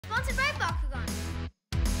Sponsored by Bakugan.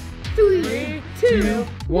 3, 2,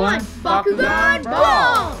 1, Bakugan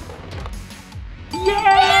Brawl!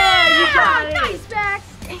 Yeah! You got it! Nice, Max!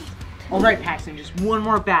 Alright, Paxton, just one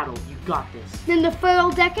more battle. You got this. Then the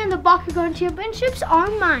Feral Deck and the Bakugan Championships are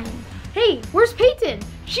mine. Hey, where's Peyton?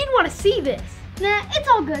 She'd want to see this. Nah, it's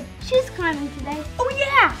all good. She's climbing today. Oh,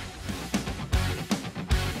 yeah!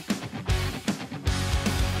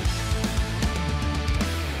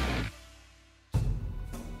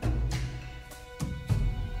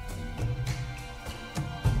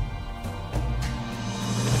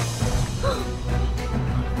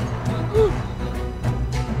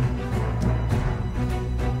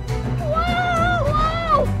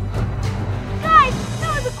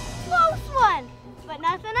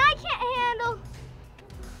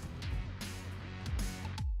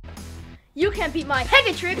 You can't beat my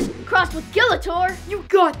Hegatrix crossed with Gillator. You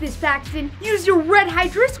got this, Paxton. Use your Red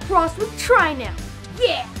Hydrus crossed with Trinam.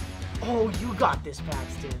 Yeah! Oh, you got this,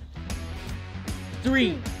 Paxton.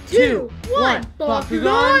 3, 2, 1,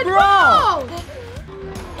 Bakugan Brawl!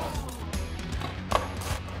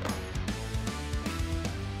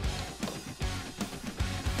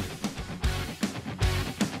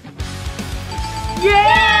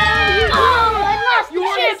 Yeah! Oh, I lost You the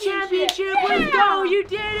won the championship! Let's go! You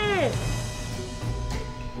did it!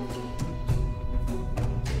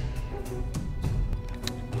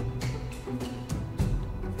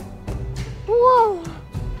 Whoa!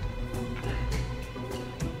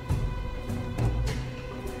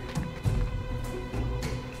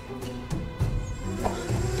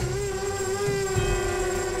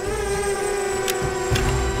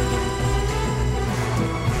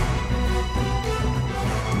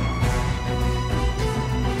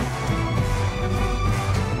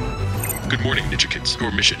 Good morning, Ninja Kids.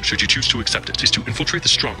 Your mission, should you choose to accept it, is to infiltrate the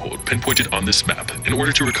stronghold pinpointed on this map in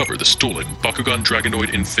order to recover the stolen Bakugan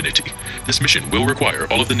Dragonoid Infinity. This mission will require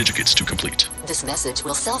all of the Ninja Kids to complete. This message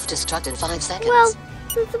will self-destruct in 5 seconds. Well,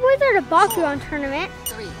 since the boys are at a Bakugan tournament,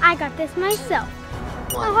 3, I got this myself.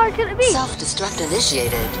 1. How hard could it be? Self-destruct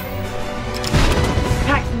initiated.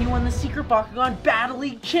 Paxton, you won the Secret Bakugan Battle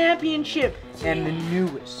League Championship! And the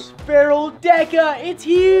newest Feral Deca! It's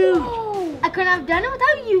huge! Oh, I couldn't have done it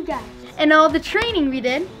without you guys. And all the training we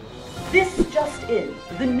did. This just in.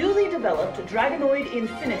 The newly developed Dragonoid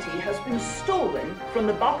Infinity has been stolen from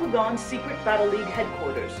the Bakugan Secret Battle League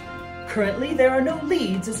headquarters. Currently, there are no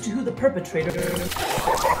leads as to who the perpetrator is.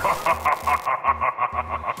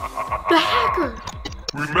 The hacker!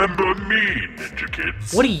 Remember me, Ninja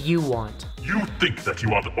Kids. What do you want? You think that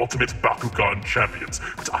you are the ultimate Bakugan champions,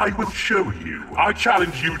 but I will show you. I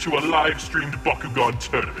challenge you to a live-streamed Bakugan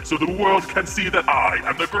tournament so the world can see that I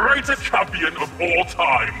am the greatest champion of all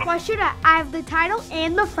time. Why should I? I have the title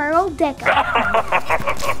and the Feral Deca.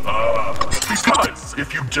 Because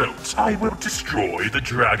if you don't, I will destroy the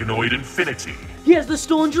Dragonoid Infinity. He has the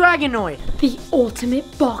stolen Dragonoid! The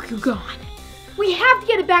ultimate Bakugan. We have to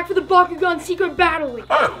get it back for the Bakugan Secret Battle League.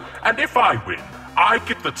 Oh, and if I win, I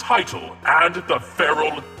get the title and the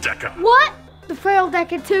Feral Deca. What? The Feral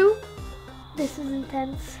Deca too? This is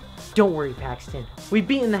intense. Don't worry, Paxton. We've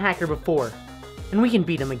beaten the hacker before, and we can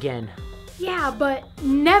beat him again. Yeah, but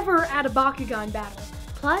never at a Bakugan battle.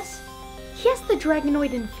 Plus, he has the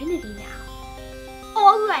Dragonoid Infinity now.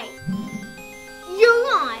 Alright. You're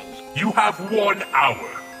on. You have 1 hour.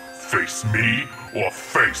 Face me or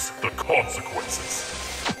face the consequences.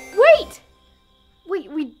 Wait! Wait,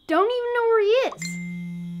 we don't even know where he is.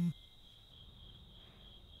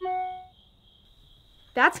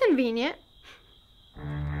 That's convenient.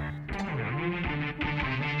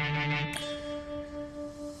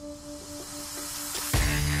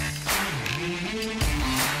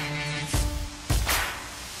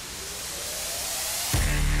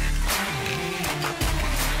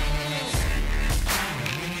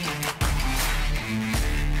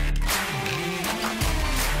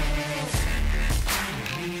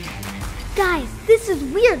 Guys, this is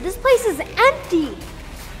weird. This place is empty.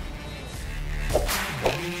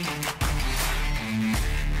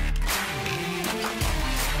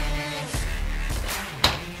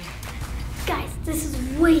 Guys, this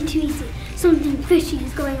is way too easy. Something fishy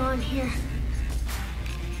is going on here.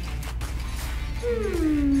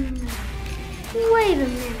 Wait a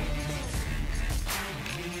minute.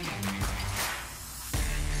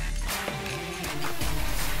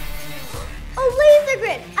 A laser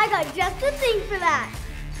grid! I got just the thing for that.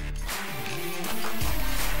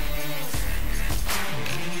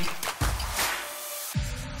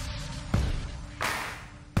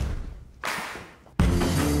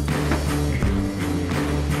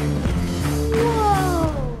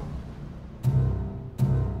 Whoa!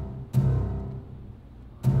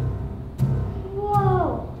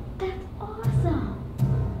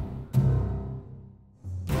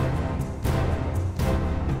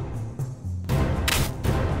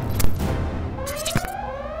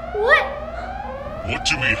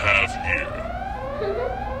 have here.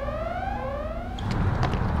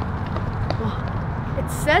 It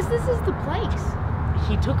says this is the place.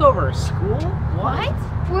 He took over a school? What?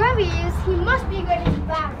 Wherever he is, he must be ready to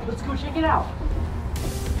battle. Let's go check it out.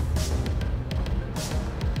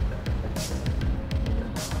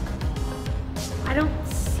 I don't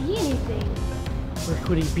see anything. Where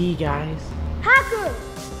could he be, guys? Hacker,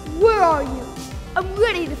 where are you? I'm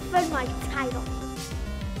ready to defend my title.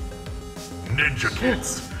 Ninja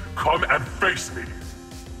Kids, come and face me.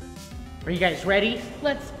 Are you guys ready?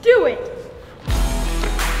 Let's do it!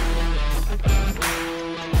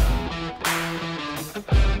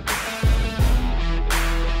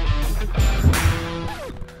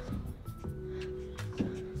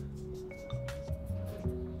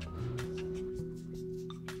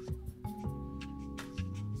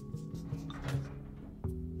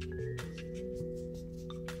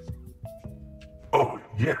 Oh,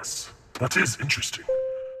 yes. That is interesting.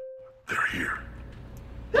 They're here.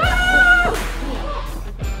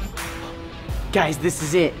 Guys, this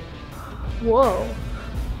is it. Whoa.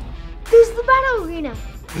 This is the battle arena.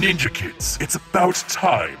 Ninja Kids, it's about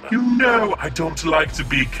time. You know I don't like to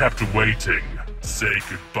be kept waiting. Say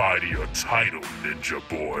goodbye to your title, Ninja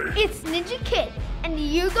Boy. It's Ninja Kid, and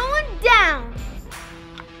you're going down.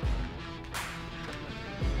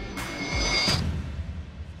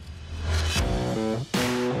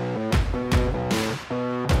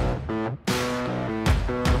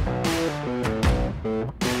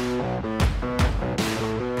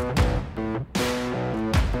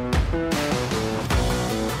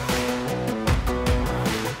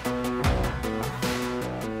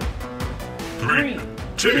 Three,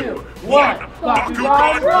 two, one.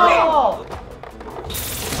 Bakugan roll!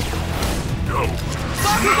 No.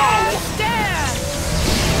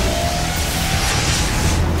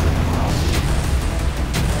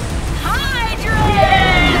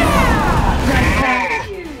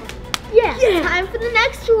 Yeah, time for the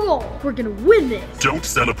next roll. We're gonna win this. Don't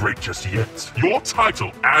celebrate just yet. Your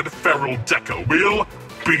title and feral Deca will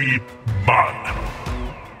be mine.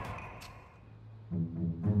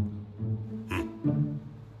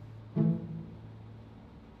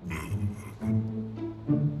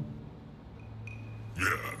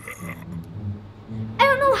 I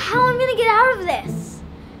don't know how I'm gonna get out of this.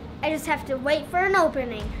 I just have to wait for an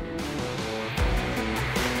opening.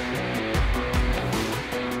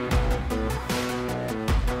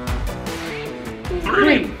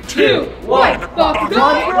 Three, two, one.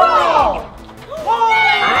 Bakugan roll!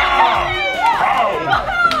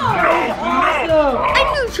 I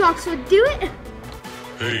knew Chalks would do it.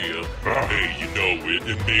 Hey, you know it,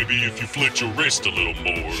 and maybe if you flick your wrist a little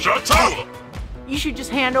more. Shut up! You should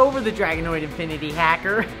just hand over the Dragonoid Infinity,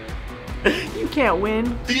 Hacker. You can't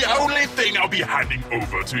win. The only thing I'll be handing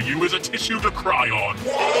over to you is a tissue to cry on.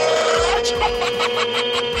 What?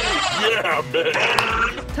 Yeah,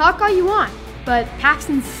 man. Talk all you want, but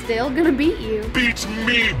Paxton's still gonna beat you. Beat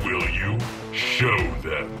me, will you? Show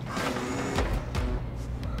them.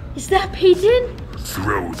 Is that Peyton?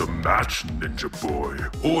 Throw the match, Ninja Boy,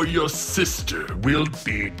 or your sister will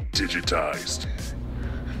be digitized.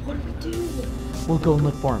 What do we do? We'll go and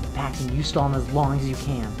look for him. Paxton, you stall him as long as you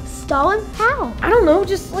can. Stall him? How? I don't know,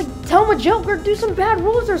 just like tell him a joke or do some bad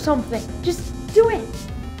rules or something. Just do it.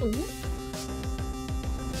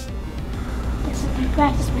 Guess I can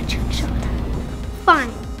practice my trick shot.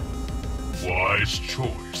 Fine. Wise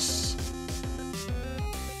choice.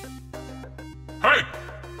 Hey!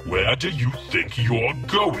 Where do you think you're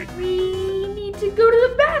going? We need to go to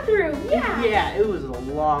the bathroom. Yeah. Yeah, it was a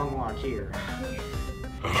long walk here.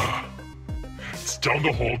 It's down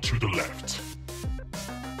the hall to the left.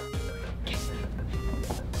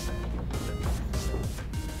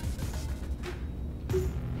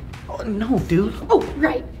 Oh, no, dude. Oh,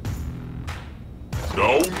 right.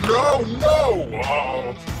 No!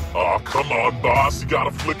 Oh, come on, boss. You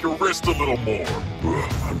gotta flick your wrist a little more.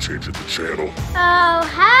 I'm changing the channel. Oh,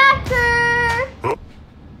 Hacker!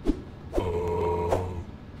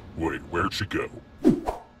 Wait, where'd you go?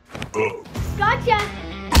 Gotcha!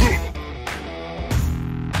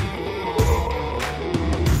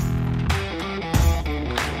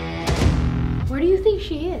 Where do you think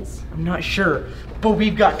she is? I'm not sure, but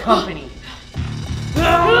we've got company.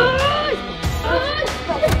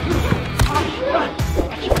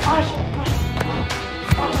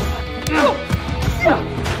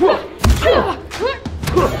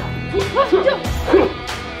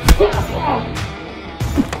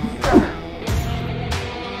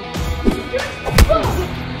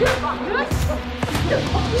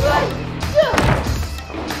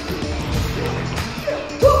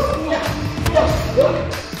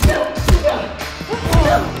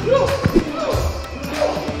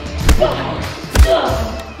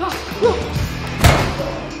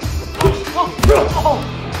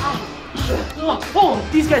 Oh,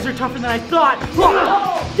 these guys are tougher than I thought.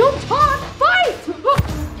 Don't talk, fight!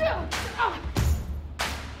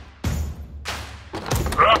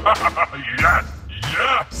 Yes,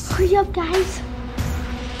 yes! Hurry up, guys.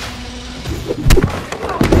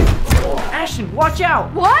 Ashton, watch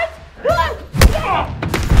out. What?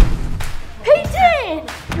 He did!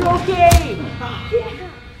 You're okay.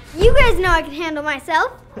 You guys know I can handle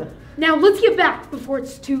myself. Now let's get back before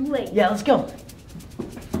it's too late. Yeah, let's go.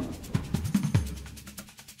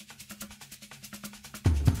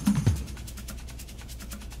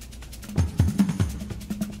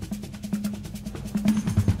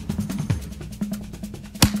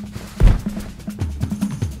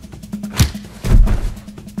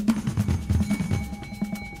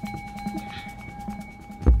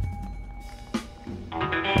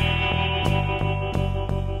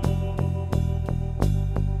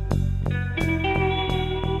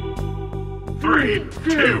 Three,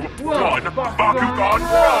 two, one, Bakugan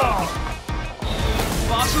roll!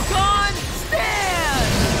 Bakugan, stand!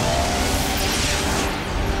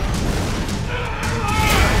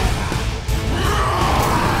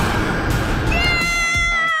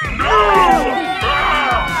 No!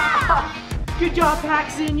 Good job,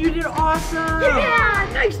 Paxton. You did awesome. Yeah,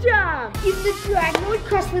 nice job! Use the Dragonoid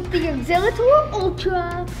crest with the Auxiliator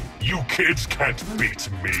Ultra. You kids can't beat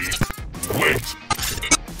me. Wait.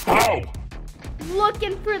 How?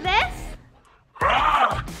 Looking for this?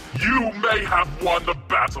 Ah! You may have won the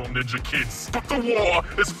battle, Ninja Kids, but the war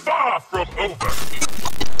is far from over.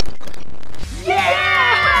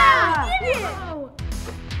 Yeah!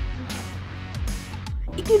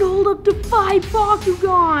 It can hold up to 5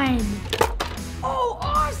 Bakugan! Oh,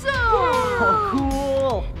 awesome! Oh,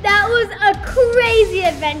 cool. That was a crazy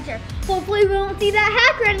adventure. Hopefully we won't see that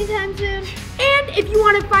hacker anytime soon. And if you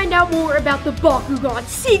want to find out more about the Bakugan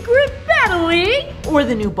Secret Battle League, Or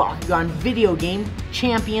the new Bakugan video game,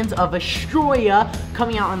 Champions of Astroya,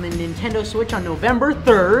 coming out on the Nintendo Switch on November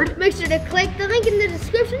 3rd. Make sure to click the link in the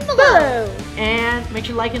description below. And make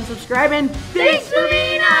sure to like and subscribe, and Thanks for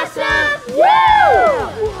being awesome!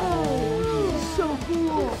 Woo!